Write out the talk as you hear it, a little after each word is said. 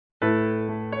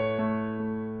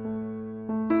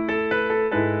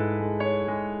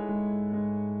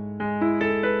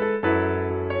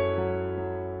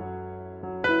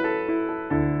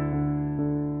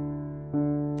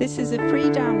This is a free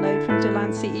download from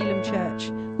Delancey Elim Church.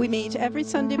 We meet every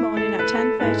Sunday morning at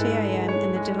 10:30 a.m.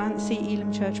 in the Delancey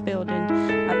Elim Church building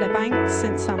at the Bank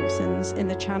St Sampson's in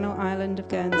the Channel Island of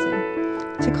Guernsey.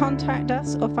 To contact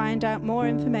us or find out more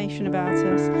information about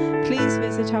us, please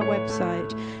visit our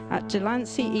website at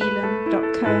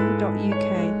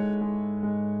delanceyelim.co.uk.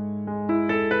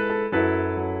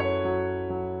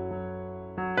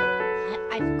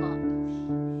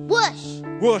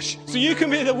 Whoosh. So you can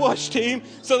be the whoosh team.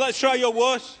 So let's try your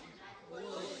whoosh.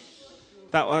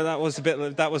 That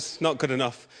was not good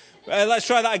enough. Let's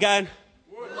try that again.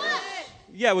 Whoosh.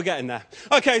 Yeah, we're getting there.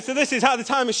 Okay, so this is how the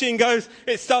time machine goes.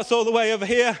 It starts all the way over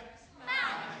here.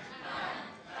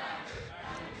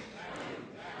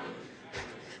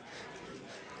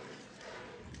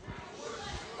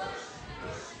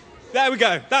 There we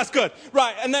go. That's good.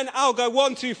 Right, and then I'll go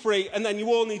 1, 2, 3, and then you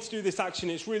all need to do this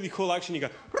action. It's really cool action. You go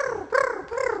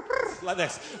like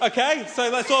this. Okay, so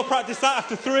let's all practice that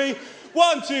after 3.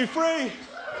 1, 2, 3.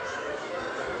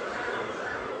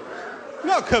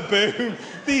 Not kaboom.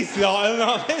 These lot are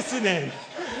not listening.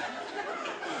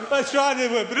 Let's try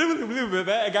it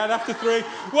again after 3.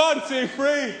 1, 2,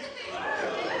 3.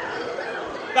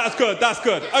 That's good.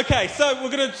 Okay, so we're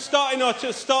going to start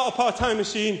up our time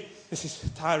machine. This is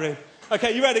tiring.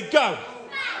 Okay, you ready? Go.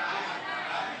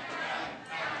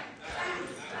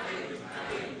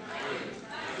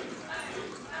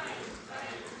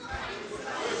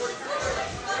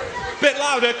 Bit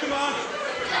louder, come on.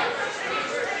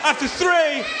 After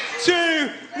 3, 2,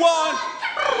 1.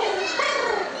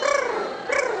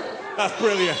 That's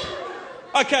brilliant.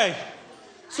 Okay,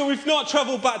 so we've not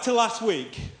travelled back to last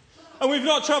week. And we've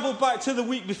not travelled back to the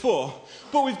week before.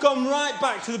 But we've gone right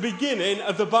back to the beginning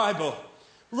of the Bible.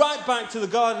 Right back to the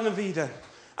Garden of Eden.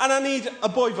 And I need a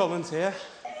boy volunteer.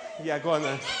 Yeah, go on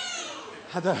then.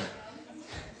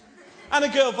 And a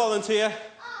girl volunteer.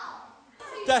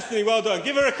 Destiny, well done.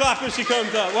 Give her a clap as she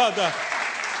comes up. Well done.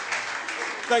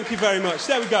 Thank you very much.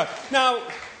 There we go. Now,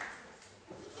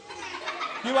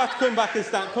 you have to come back and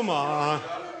stand. Come on.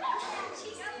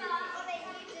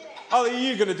 Ollie, are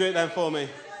you going to do it then for me?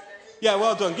 Yeah,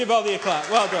 well done. Give Ollie a clap.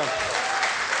 Well done.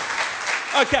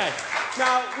 Okay.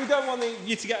 Now, we don't want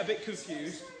you to get a bit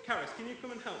confused. Karis, can you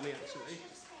come and help me, actually?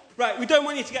 Right, we don't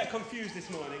want you to get confused this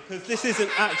morning, because this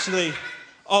isn't actually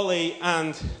Ollie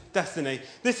and Destiny.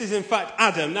 This is, in fact,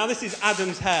 Adam. Now, this is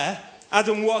Adam's hair.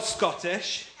 Adam was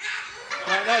Scottish.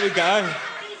 Right, there we go.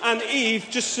 And Eve,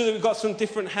 just so that we've got some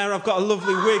different hair, I've got a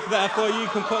lovely wig there for you. You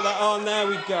can put that on. There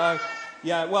we go.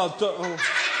 Yeah, well done. Oh.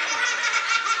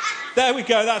 There we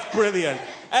go, that's brilliant.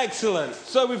 Excellent.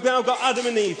 So we've now got Adam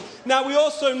and Eve. Now we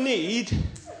also need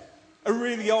a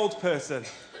really old person.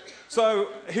 So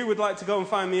who would like to go and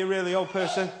find me a really old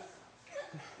person?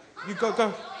 You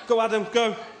go Adam,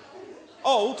 go.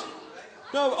 Old?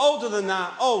 No, older than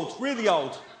that. Old, really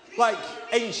old. Like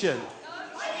ancient.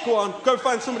 Go on, go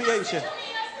find somebody ancient.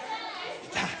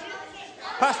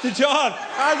 Pastor John,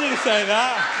 how did you say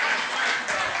that?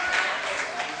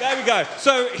 There we go.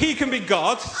 So he can be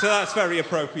God, so that's very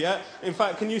appropriate. In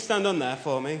fact, can you stand on there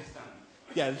for me?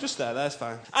 Yeah, just there, that's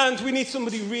fine. And we need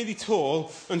somebody really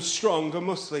tall and strong and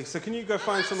muscly. So can you go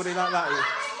find somebody like that?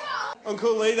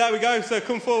 Uncle Lee, there we go. So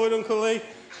come forward, Uncle Lee.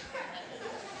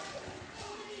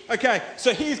 Okay,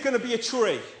 so he's going to be a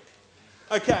tree.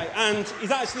 Okay, and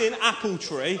he's actually an apple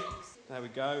tree. There we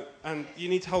go. And you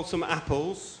need to hold some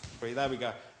apples. There we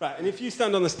go. Right, and if you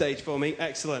stand on the stage for me,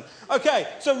 excellent. Okay,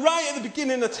 so right at the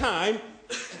beginning of time,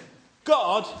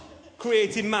 God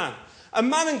created man. And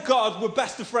man and God were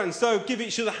best of friends, so give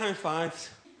each other high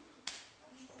fives.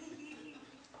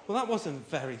 Well, that wasn't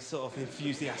very sort of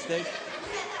enthusiastic.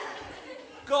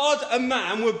 God and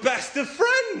man were best of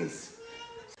friends.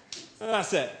 And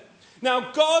that's it.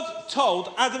 Now, God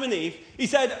told Adam and Eve, he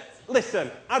said,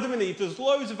 listen, Adam and Eve, there's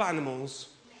loads of animals.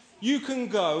 You can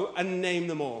go and name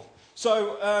them all.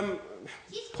 So,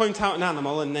 point out an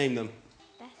animal and name them.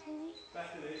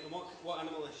 Bethany, and what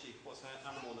animal is she? What's her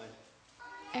animal name?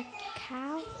 A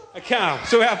cow. A cow.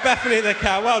 So we have Bethany the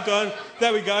cow. Well done.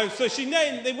 There we go. So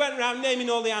they went around naming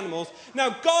all the animals.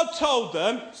 Now, God told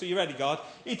them, so you ready, God?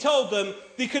 He told them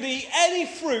they could eat any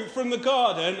fruit from the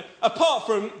garden apart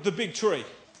from the big tree.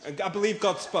 And I believe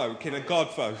God spoke in a God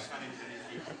voice.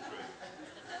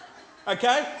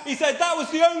 Okay? He said that was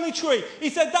the only tree.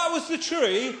 He said that was the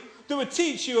tree that would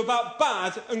teach you about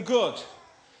bad and good.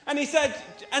 And he said,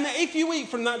 and if you eat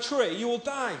from that tree, you will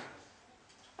die.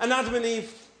 And Adam and Eve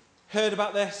heard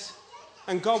about this,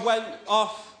 and God went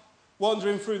off,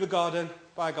 wandering through the garden.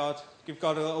 Bye, God. Give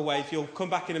God a little wave. You'll come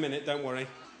back in a minute, don't worry.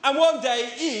 And one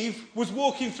day, Eve was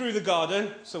walking through the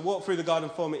garden. So walk through the garden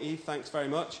for me, Eve. Thanks very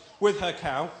much. With her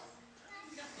cow.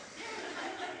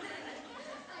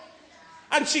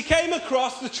 And she came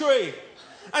across the tree.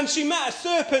 And she met a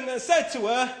serpent that said to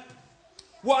her,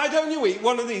 why don't you eat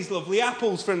one of these lovely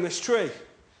apples from this tree?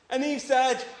 And Eve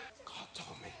said, God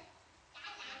told me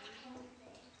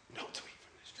not to eat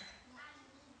from this tree.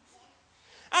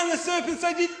 And the serpent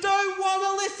said, you don't want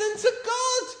to listen to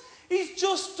God. He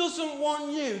just doesn't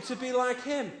want you to be like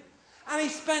him. And he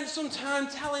spent some time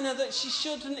telling her that she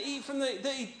shouldn't eat from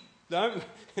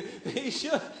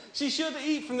she should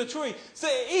eat from the tree. So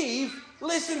Eve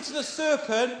listened to the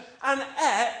serpent and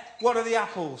ate one of the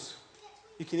apples.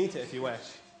 You can eat it if you wish.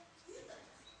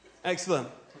 Excellent.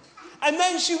 And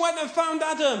then she went and found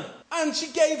Adam. And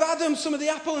she gave Adam some of the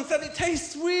apple and said, it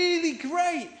tastes really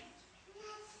great.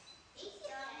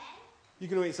 You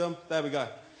going to eat some? There we go.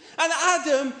 And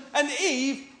Adam and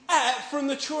Eve ate from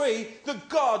the tree that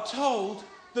God told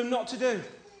them not to do.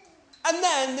 And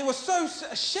then they were so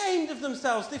ashamed of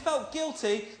themselves, they felt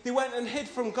guilty, they went and hid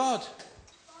from God.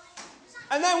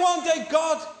 And then one day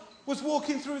God was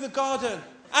walking through the garden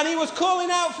and he was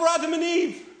calling out for Adam and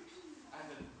Eve.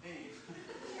 Adam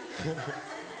and Eve.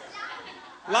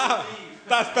 Loud.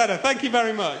 That's better. Thank you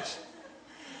very much.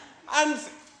 And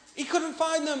he couldn't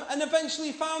find them and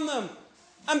eventually found them.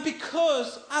 And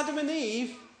because Adam and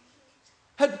Eve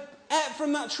had ate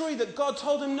from that tree that God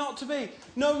told him not to be,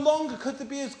 no longer could they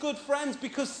be as good friends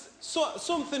because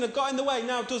something had got in the way.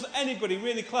 Now, does anybody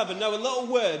really clever know a little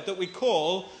word that we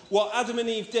call what Adam and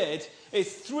Eve did?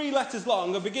 It's 3 letters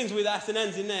long and begins with S and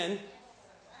ends in N.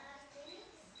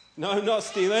 No, not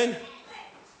stealing.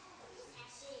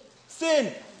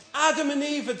 Sin. Adam and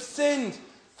Eve had sinned.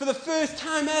 For the first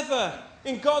time ever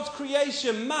in God's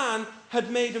creation, man had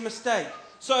made a mistake.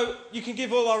 So you can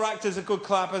give all our actors a good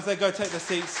clap as they go take their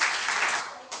seats.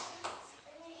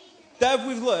 There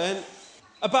we've learned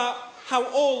about how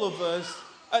all of us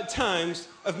at times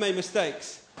have made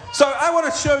mistakes. So I want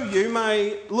to show you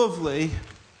my lovely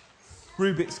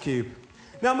Rubik's Cube.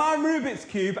 Now my Rubik's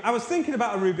Cube, I was thinking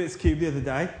about a Rubik's Cube the other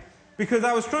day because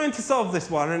I was trying to solve this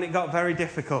one and it got very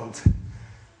difficult.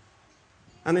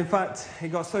 And in fact,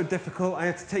 it got so difficult I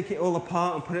had to take it all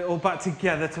apart and put it all back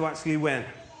together to actually win.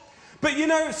 But you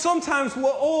know, sometimes we're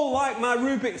all like my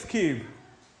Rubik's Cube.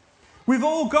 We've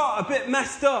all got a bit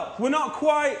messed up. We've not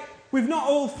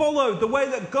all followed the way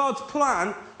that God's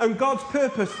plan and God's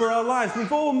purpose for our lives.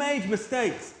 We've all made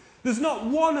mistakes. There's not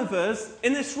one of us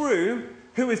in this room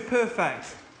who is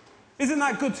perfect. Isn't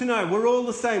that good to know? We're all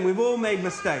the same. We've all made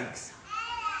mistakes.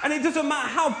 And it doesn't matter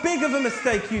how big of a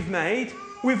mistake you've made,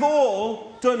 we've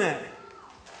all done it.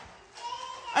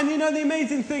 And you know, the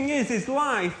amazing thing is in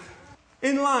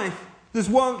life, there's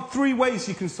 3 ways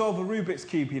you can solve a Rubik's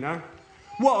Cube, you know.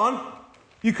 1,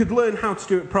 you could learn how to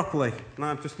do it properly. And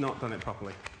I've just not done it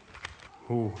properly.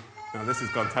 Oh, now this has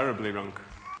gone terribly wrong.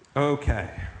 Okay.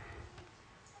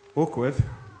 Awkward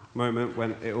moment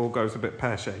when it all goes a bit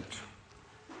pear-shaped.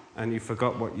 And you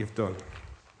forgot what you've done.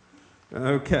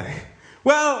 Okay.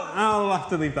 Well, I'll have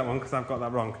to leave that one because I've got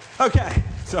that wrong. Okay.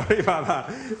 Sorry about that.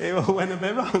 It all went a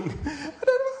bit wrong. I don't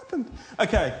know what happened.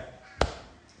 Okay.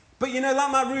 But you know,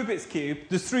 like my Rubik's Cube,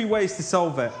 there's 3 ways to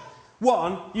solve it.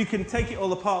 1, you can take it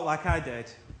all apart like I did,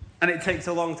 and it takes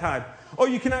a long time. Or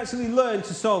you can actually learn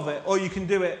to solve it, or you can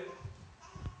do it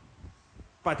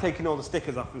by taking all the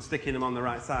stickers off and sticking them on the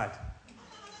right side.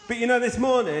 But you know, this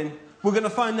morning, we're going to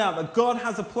find out that God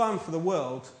has a plan for the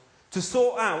world to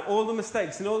sort out all the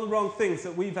mistakes and all the wrong things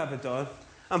that we've ever done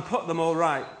and put them all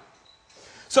right.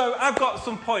 So I've got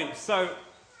some points. So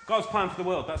God's plan for the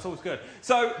world, that's always good.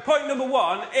 So point number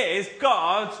 1 is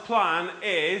God's plan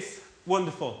is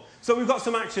wonderful. So we've got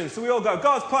some actions. So we all go,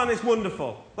 God's plan is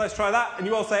wonderful. Let's try that. And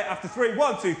you all say it after 3.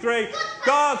 1, 2, 3.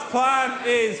 God's plan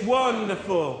is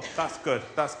wonderful. That's good.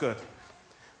 That's good.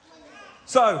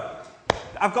 So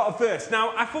I've got a verse.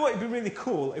 Now, I thought it'd be really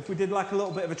cool if we did like a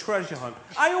little bit of a treasure hunt.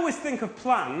 I always think of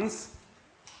plans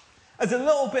as a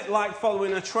little bit like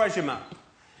following a treasure map.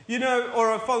 You know,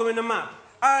 or following a map.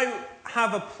 I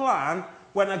have a plan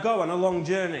when I go on a long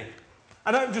journey.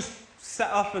 I don't just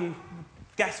set up and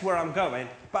guess where I'm going,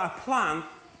 but I plan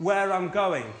where I'm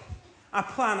going.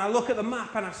 I look at the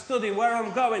map and I study where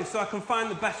I'm going so I can find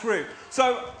the best route.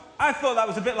 So I thought that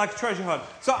was a bit like a treasure hunt.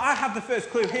 So I have the first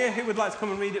clue here. Who would like to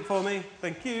come and read it for me?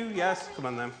 Thank you. Yes, come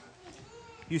on then.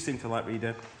 You seem to like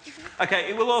reading. Okay,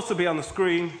 it will also be on the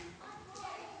screen.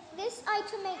 This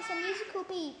item makes a musical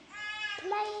beat.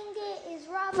 Playing it is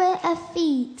rather a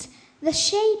feat. The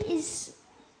shape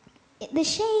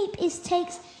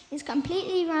is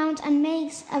completely round and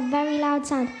makes a very loud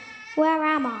sound. Where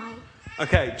am I?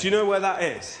 Okay, do you know where that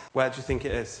is? Where do you think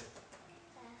it is?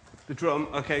 The drum.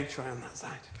 Okay, try on that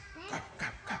side.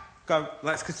 Go.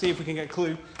 Let's see if we can get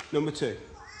clue number 2.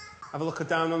 Have a look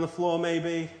down on the floor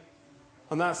maybe.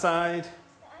 On that side.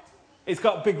 It's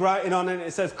got big writing on it.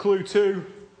 It says clue 2.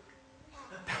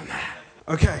 Down there.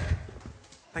 Okay.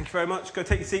 Thank you very much. Go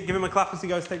take your seat. Give him a clap as he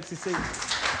goes takes his seat.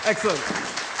 Excellent.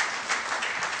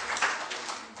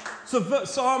 So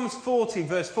Psalms 40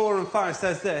 verse 4 and 5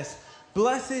 says this.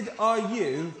 Blessed are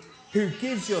you who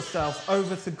gives yourself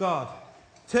over to God.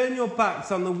 Turn your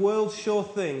backs on the world's sure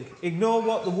thing. Ignore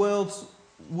what the world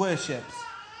worships.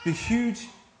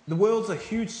 The world's a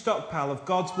huge stockpile of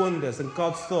God's wonders and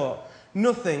God's thought.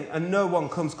 Nothing and no one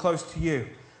comes close to you.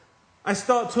 I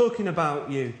start talking about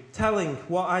you, telling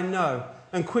what I know,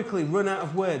 and quickly run out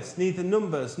of words. Neither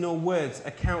numbers nor words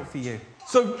account for you.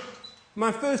 So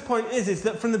my first point is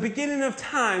that from the beginning of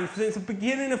time, since the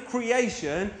beginning of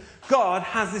creation, God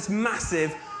has this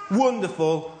massive,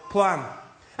 wonderful plan.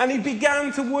 And he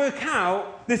began to work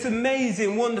out this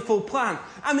amazing, wonderful plan.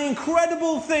 And the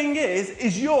incredible thing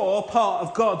is you're part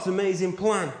of God's amazing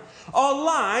plan. Our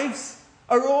lives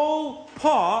are all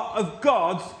part of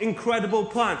God's incredible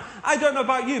plan. I don't know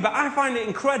about you, but I find it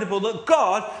incredible that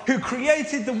God, who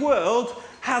created the world,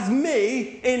 has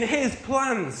me in his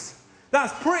plans.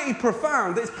 That's pretty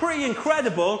profound. It's pretty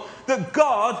incredible that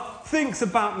God thinks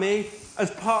about me as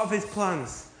part of his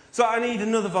plans. So I need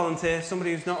another volunteer,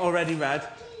 somebody who's not already read.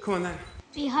 Come on then.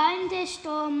 Behind this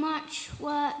door much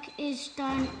work is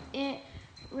done. It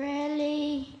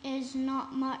really is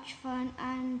not much fun.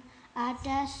 And a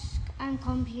desk and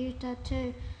computer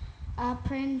too. A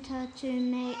printer to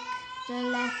make the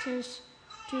letters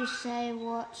to say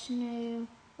what's new.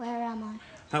 Where am I?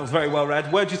 That was very well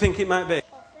read. Where do you think it might be?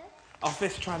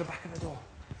 Office. Try the back of the door.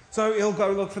 So he'll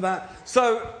go look for that.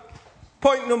 So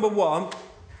point number one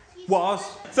was...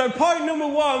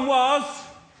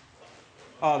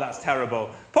 Oh, that's terrible.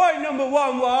 Point number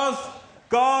one was...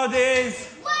 God is...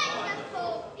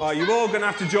 Wonderful. Oh, you're all going to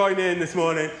have to join in this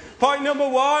morning. Point number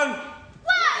one...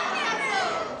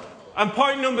 Wonderful. And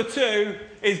point number 2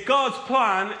 is God's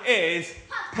plan is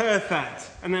perfect.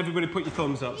 And everybody put your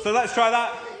thumbs up. So let's try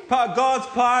that. God's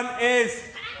plan is...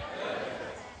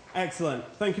 Excellent.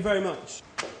 Thank you very much.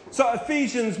 So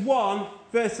Ephesians 1,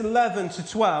 verse 11 to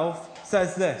 12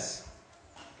 says this.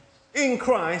 In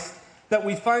Christ, that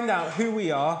we find out who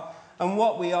we are and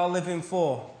what we are living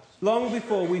for. Long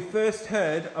before we first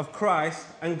heard of Christ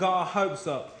and got our hopes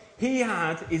up, he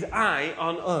had his eye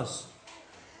on us,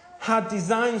 had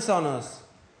designs on us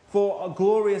for a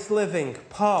glorious living,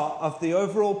 part of the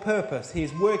overall purpose he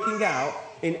is working out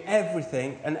in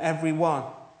everything and everyone.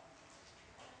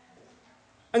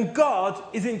 And God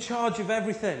is in charge of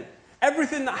everything.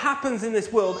 Everything that happens in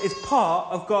this world is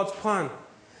part of God's plan.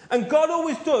 And God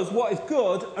always does what is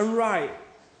good and right.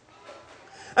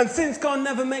 And since God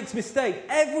never makes mistakes,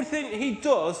 everything he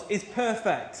does is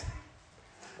perfect.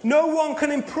 No one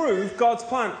can improve God's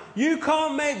plan. You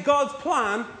can't make God's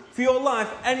plan for your life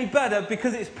any better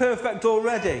because it's perfect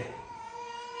already.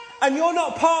 And you're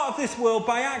not part of this world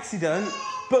by accident,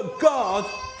 but God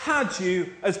had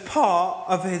you as part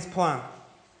of his plan.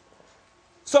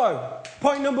 So,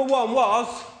 point number 1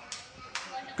 was,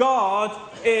 God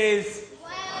is...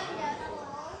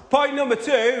 Point number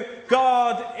 2,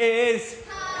 God is...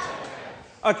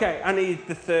 Okay, I need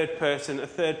a third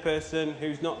person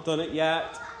who's not done it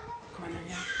yet. Come on,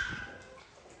 yeah.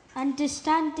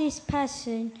 Understand this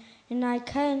person, and I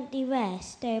currently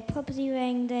rest. They are probably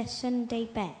wearing their Sunday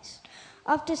best.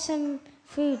 After some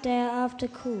food, they are after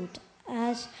called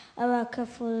as a worker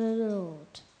for the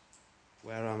Lord.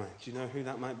 Where am I? Do you know who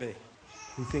that might be?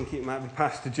 You think it might be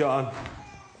Pastor John?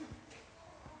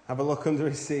 Have a look under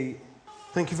his seat.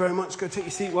 Thank you very much. Go take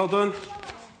your seat. Well done.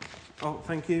 Oh,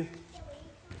 thank you.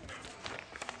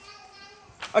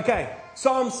 Okay,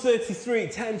 Psalms 33,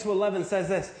 10 to 11 says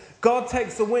this. God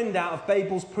takes the wind out of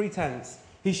Babel's pretense.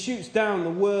 He shoots down the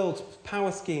world's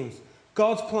power schemes.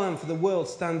 God's plan for the world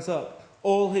stands up.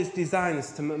 All his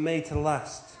designs are made to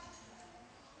last.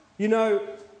 You know...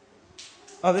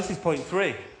 Oh, this is point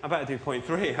 3. I better do point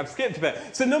 3. I've skipped a bit.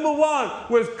 So number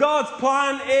 1 was God's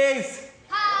plan is...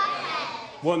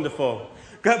 perfect. Wonderful.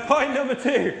 Point number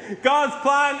 2. God's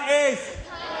plan is...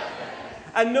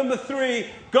 perfect. And number 3.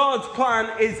 God's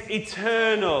plan is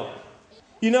eternal.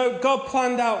 You know, God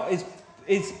planned out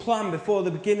his plan before the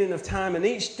beginning of time. And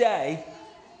each day,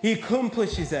 he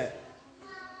accomplishes it.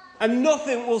 And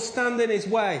nothing will stand in his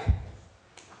way.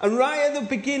 And right at the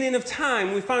beginning of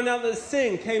time, we found out that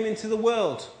sin came into the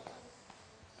world.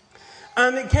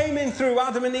 And it came in through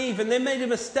Adam and Eve, and they made a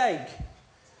mistake.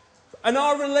 And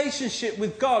our relationship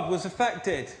with God was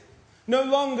affected. No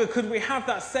longer could we have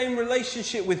that same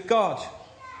relationship with God.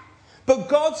 But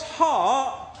God's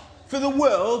heart for the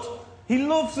world, he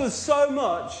loves us so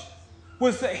much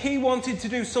was that he wanted to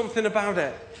do something about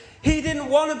it. He didn't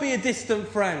want to be a distant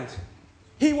friend.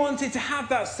 He wanted to have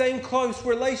that same close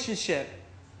relationship,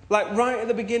 like right at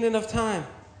the beginning of time.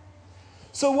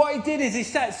 So what he did is he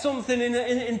set something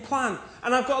in plan.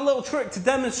 And I've got a little trick to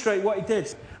demonstrate what he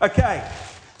did. Okay,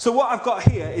 so what I've got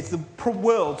here is the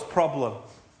world's problem.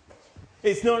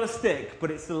 It's not a stick, but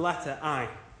it's the letter I.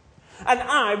 And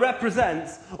I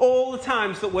represents all the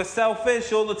times that we're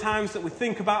selfish, all the times that we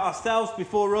think about ourselves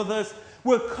before others.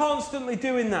 We're constantly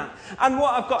doing that. And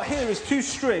what I've got here is 2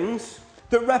 strings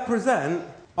that represent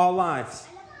our lives.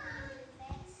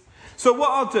 So what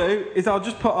I'll do is I'll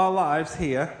just put our lives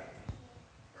here,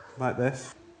 like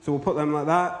this. So we'll put them like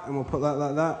that, and we'll put that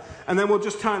like that. And then we'll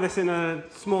just tie this in a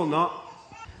small knot.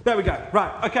 There we go.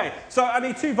 Right, okay. So I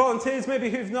need 2 volunteers, maybe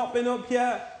who've not been up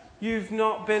yet. You've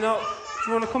not been up.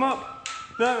 Do you want to come up?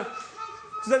 No?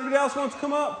 Does anybody else want to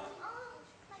come up?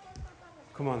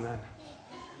 Come on then.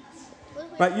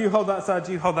 Right, you hold that side,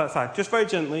 you hold that side. Just very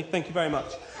gently. Thank you very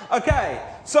much. Okay,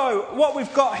 so what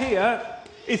we've got here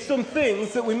is some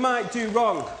things that we might do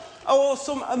wrong. Or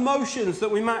some emotions that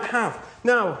we might have.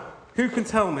 Now, who can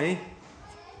tell me?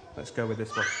 Let's go with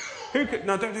this one.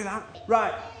 No, don't do that.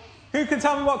 Right. Who can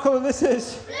tell me what colour this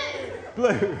is?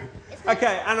 Blue.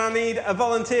 Okay, and I need a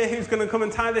volunteer who's going to come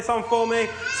and tie this on for me.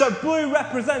 So blue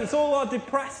represents all our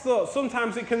depressed thoughts.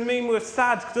 Sometimes it can mean we're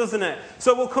sad, doesn't it?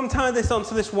 So we'll come tie this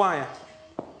onto this wire.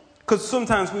 Because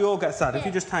sometimes we all get sad. If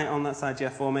you just tie it on that side, yeah,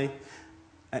 for me.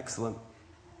 Excellent.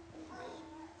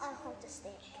 I'll hold the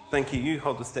stick. Thank you. You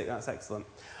hold the stick. That's excellent.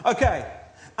 Okay,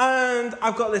 and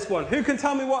I've got this one. Who can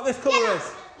tell me what this colour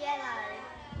is? Yellow.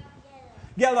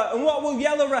 Yellow. And what will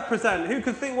yellow represent? Who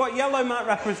can think what yellow might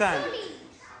represent?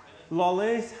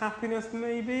 Lollies, happiness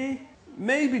maybe?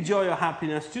 Maybe joy or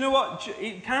happiness. Do you know what?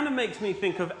 It kind of makes me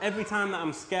think of every time that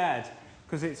I'm scared,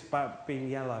 because it's about being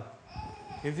yellow.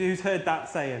 Who's heard that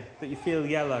saying, that you feel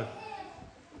yellow?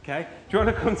 Okay. Do you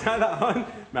want to come tie that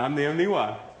on? No, I'm the only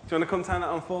one. Do you want to come tie that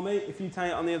on for me? If you tie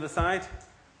it on the other side.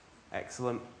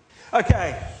 Excellent.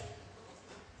 Okay.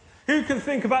 Who can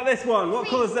think about this one? What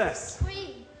colour is this?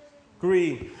 Green.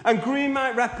 Green. And green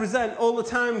might represent all the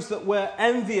times that we're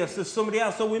envious of somebody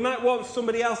else, or we might want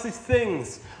somebody else's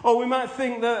things, or we might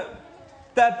think that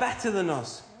they're better than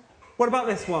us. What about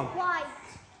this one? White.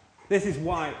 This is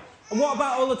white. And what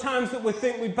about all the times that we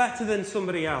think we're better than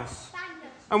somebody else?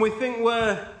 And we think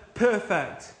we're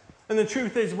perfect. And the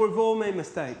truth is we've all made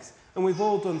mistakes, and we've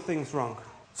all done things wrong.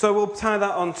 So we'll tie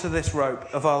that onto this rope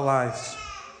of our lives.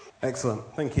 Excellent.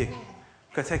 Thank you.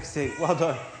 Go take a seat. Well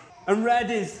done. And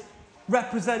red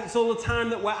represents all the time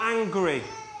that we're angry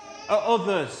at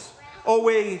others, or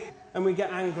we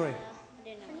get angry.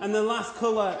 And the last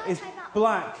colour is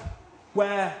black,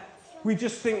 where we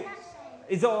just think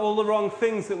it's all the wrong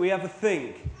things that we ever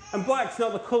think. And black's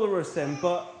not the colour of sin,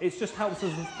 but it just helps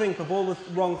us think of all the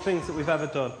wrong things that we've ever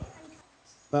done.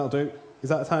 That'll do. Is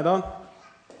that tied on?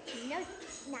 No.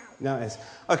 Now it is.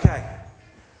 Okay.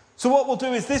 So what we'll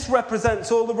do is this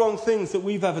represents all the wrong things that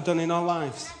we've ever done in our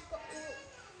lives.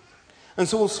 And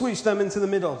so we'll switch them into the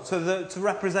middle to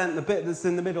represent the bit that's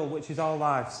in the middle, which is our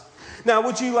lives. Now,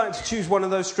 would you like to choose one of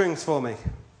those strings for me?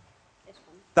 This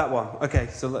one. That one. Okay,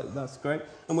 so that's great.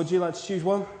 And would you like to choose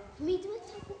one? Can we do a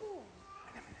tug of war?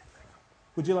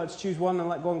 Would you like to choose one and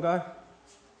let one go?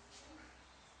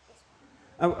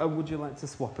 Would you like to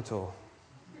swap at all?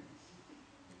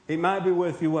 It might be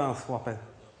worth your while swapping.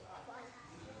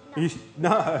 No.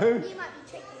 No? You might be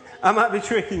tricking me. I might be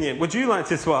tricking you. Would you like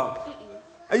to swap?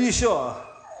 Are you sure?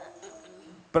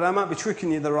 But I might be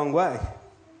tricking you the wrong way.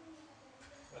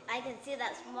 I can see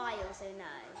that smile, so no.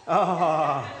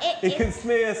 Oh, you can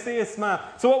see a smile.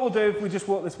 So what we'll do, if we just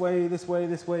walk this way, this way,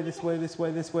 this way, this way, this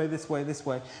way, this way, this way, this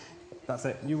way. That's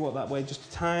it. You walk that way just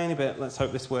a tiny bit. Let's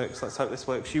hope this works. Let's hope this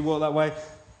works. You walk that way.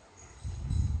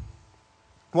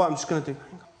 What I'm just going to do,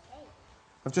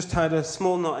 I've just tied a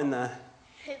small knot in there.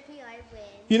 Hopefully I win.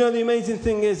 You know, the amazing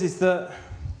thing is that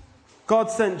God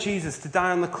sent Jesus to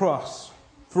die on the cross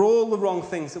for all the wrong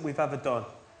things that we've ever done,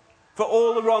 for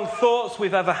all the wrong thoughts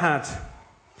we've ever had.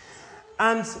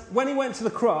 And when he went to the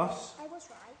cross, I was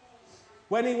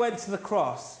right. when he went to the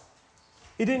cross,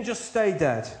 he didn't just stay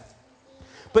dead,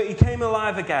 but he came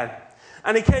alive again.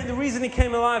 And the reason he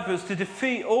came alive was to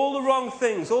defeat all the wrong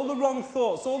things, all the wrong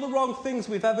thoughts, all the wrong things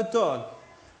we've ever done.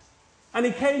 And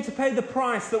he came to pay the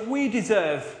price that we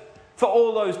deserve for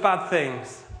all those bad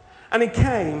things. And he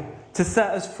came to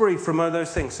set us free from all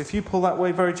those things. So if you pull that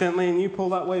way very gently and you pull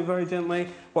that way very gently,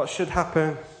 what should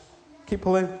happen, keep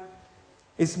pulling,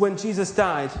 is when Jesus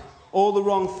died, all the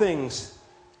wrong things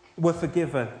were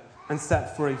forgiven and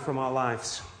set free from our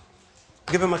lives.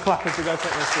 Give him a clap as we go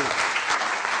take their seats.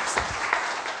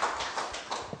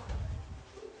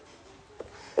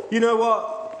 You know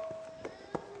what?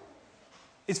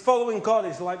 It's following God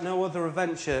is like no other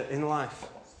adventure in life.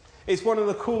 It's one of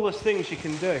the coolest things you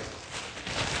can do.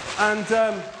 And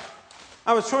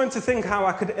I was trying to think how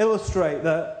I could illustrate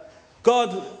that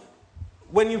God,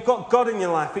 when you've got God in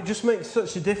your life, it just makes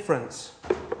such a difference.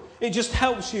 It just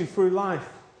helps you through life.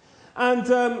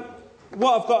 And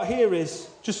what I've got here is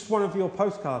just one of your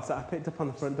postcards that I picked up on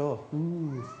the front door.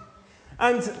 Ooh.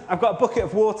 And I've got a bucket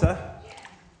of water.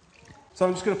 So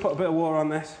I'm just going to put a bit of water on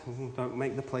this. Don't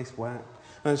make the place wet.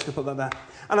 I'm just going to put that there.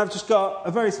 And I've just got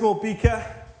a very small beaker.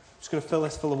 I'm just going to fill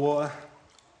this full of water.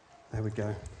 There we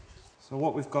go. So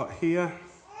what we've got here,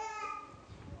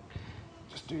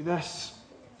 just do this.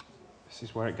 This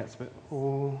is where it gets a bit...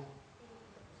 Oh.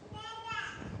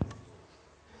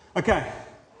 Okay.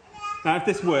 Now if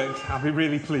this works, I'll be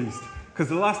really pleased. Because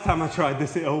the last time I tried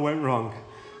this, it all went wrong.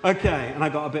 Okay, and I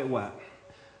got a bit wet.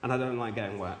 And I don't like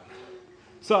getting wet.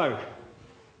 So,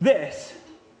 this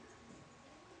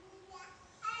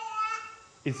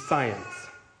is science.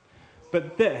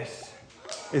 But this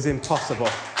is impossible.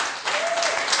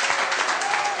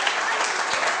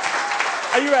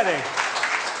 Are you ready?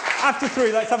 After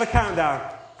 3, let's have a countdown.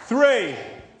 3,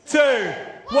 2,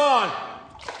 1.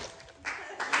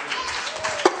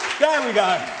 There we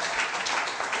go.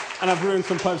 And I've ruined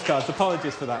some postcards.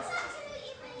 Apologies for that.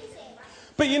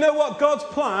 But you know what? God's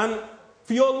plan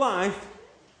for your life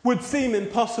would seem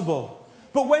impossible.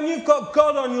 But when you've got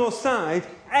God on your side,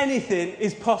 anything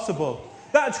is possible.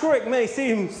 That trick may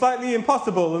seem slightly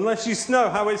impossible unless you know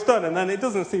how it's done, and then it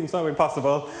doesn't seem so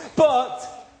impossible. But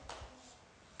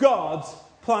God's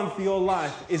plan for your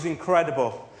life is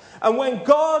incredible. And when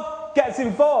God gets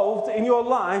involved in your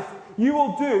life, you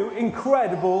will do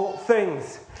incredible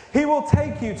things. He will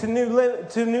take you to new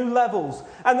levels.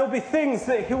 And there'll be things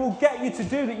that he will get you to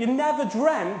do that you never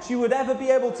dreamt you would ever be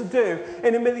able to do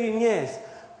in a million years.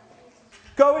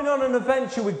 Going on an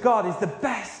adventure with God is the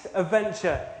best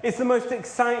adventure. It's the most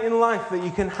exciting life that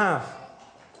you can have.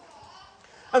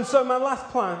 And so my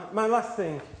last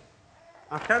thing,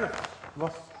 I kind of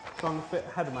lost on the bit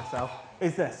ahead of myself,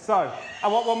 is this. So, I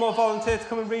want one more volunteer to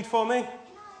come and read for me.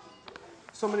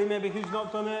 Somebody maybe who's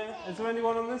not done it. Is there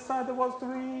anyone on this side that wants to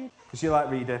read? Because you like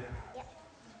reading. Yep.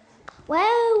 Where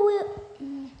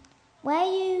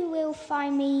you will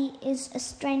find me is a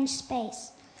strange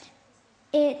space.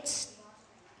 It's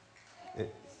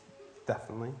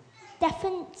definitely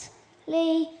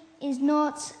is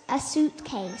not a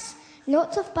suitcase.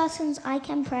 Lots of buttons I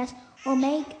can press or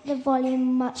make the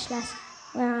volume much less.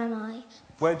 Where am I?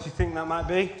 Where do you think that might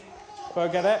be? Go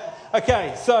get it.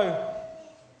 Okay, so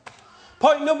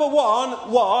point number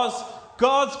 1 was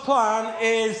God's plan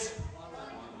is...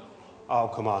 Oh,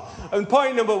 come on. And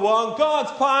point number 1,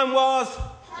 God's plan was...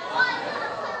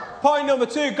 Point number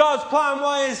 2, God's plan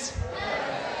was...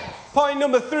 Point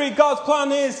number 3, God's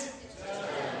plan is...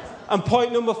 And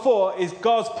point number 4 is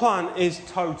God's plan is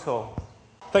total.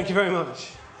 Thank you very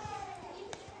much.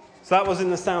 So that was in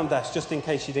the sound desk, just in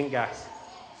case you didn't guess.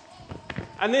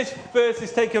 And this verse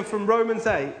is taken from Romans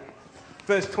 8,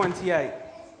 verse 28.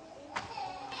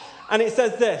 And it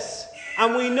says this,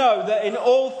 and we know that in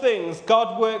all things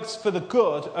God works for the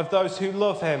good of those who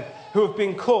love him, who have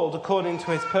been called according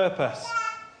to his purpose.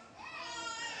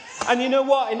 And you know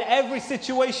what? In every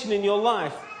situation in your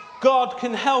life, God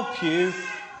can help you,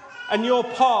 and you're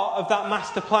part of that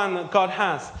master plan that God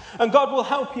has. And God will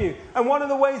help you. And one of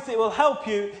the ways it will help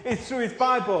you is through his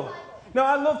Bible. Now,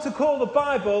 I love to call the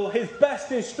Bible his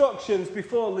best instructions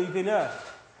before leaving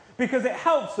earth, because it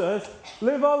helps us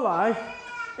live our life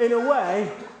in a way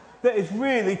that is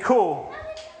really cool.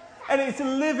 And it's a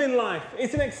living life.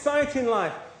 It's an exciting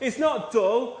life. It's not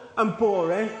dull and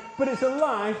boring, but it's a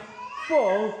life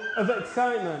full of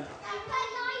excitement.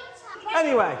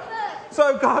 Anyway,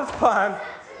 so God's plan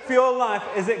for your life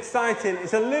is exciting.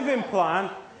 It's a living plan.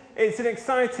 It's an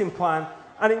exciting plan.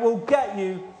 And it will get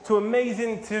you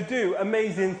to do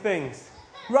amazing things.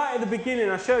 Right at the beginning,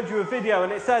 I showed you a video,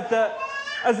 and it said that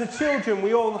as a children,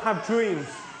 we all have dreams.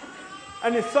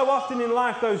 And it's so often in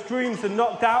life, those dreams are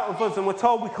knocked out of us, and we're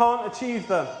told we can't achieve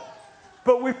them.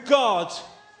 But with God,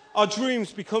 our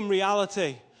dreams become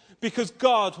reality, because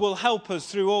God will help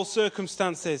us through all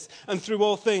circumstances and through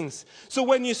all things. So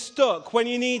when you're stuck, when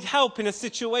you need help in a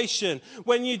situation,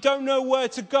 when you don't know where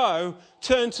to go,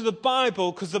 turn to the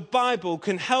Bible, because the Bible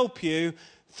can help you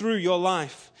through your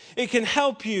life. It can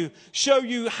help you, show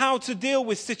you how to deal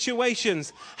with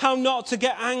situations, how not to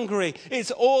get angry.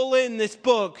 It's all in this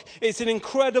book. It's an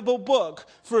incredible book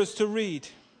for us to read.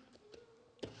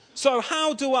 So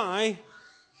how do I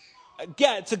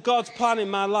get to God's plan in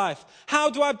my life? How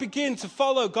do I begin to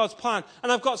follow God's plan?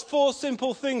 And I've got 4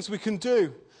 simple things we can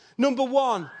do. Number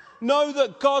one, know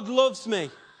that God loves me.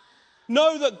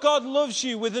 Know that God loves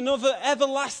you with another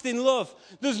everlasting love.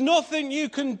 There's nothing you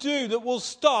can do that will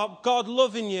stop God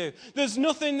loving you. There's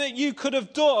nothing that you could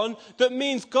have done that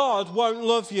means God won't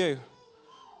love you.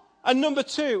 And number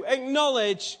two,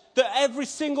 acknowledge that every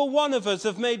single one of us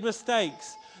have made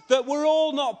mistakes, that we're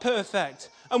all not perfect,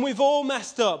 and we've all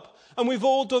messed up, and we've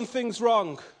all done things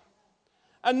wrong.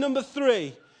 And number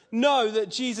three, know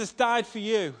that Jesus died for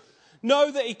you.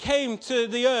 Know that he came to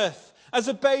the earth as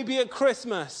a baby at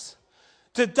Christmas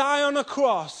to die on a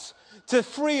cross, to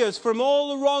free us from all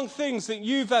the wrong things that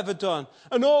you've ever done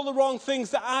and all the wrong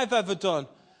things that I've ever done,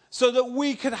 so that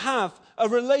we could have a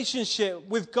relationship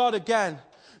with God again.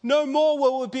 No more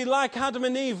will we be like Adam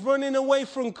and Eve, running away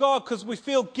from God because we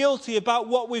feel guilty about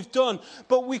what we've done.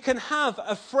 But we can have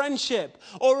a friendship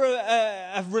or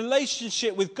a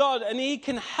relationship with God, and he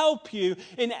can help you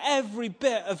in every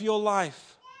bit of your life.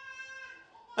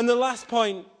 And the last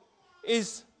point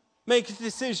is make a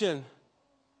decision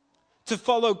to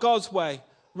follow God's way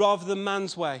rather than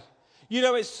man's way. You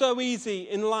know, it's so easy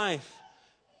in life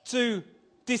to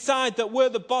decide that we're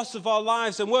the boss of our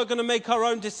lives and we're going to make our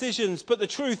own decisions. But the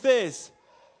truth is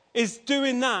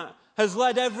doing that has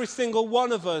led every single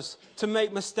one of us to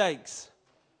make mistakes.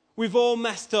 We've all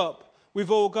messed up.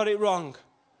 We've all got it wrong.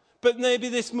 But maybe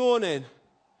this morning,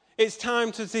 it's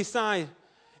time to decide,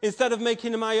 instead of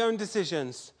making my own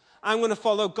decisions, I'm going to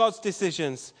follow God's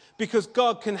decisions, because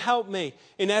God can help me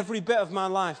in every bit of my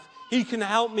life. He can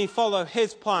help me follow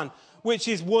his plan, which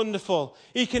is wonderful.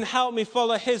 He can help me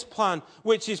follow his plan,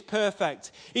 which is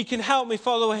perfect. He can help me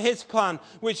follow his plan,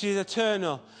 which is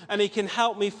eternal. And he can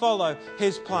help me follow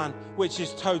his plan, which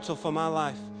is total for my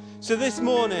life. So this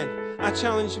morning, my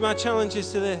challenge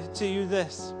is to you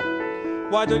this.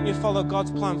 Why don't you follow God's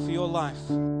plan for your life?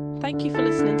 Thank you for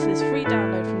listening to this free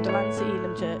download from Delancey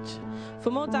Elim Church.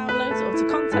 For more downloads or to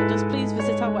contact us, please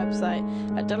visit our website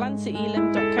at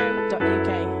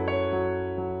delanceyelim.co.uk.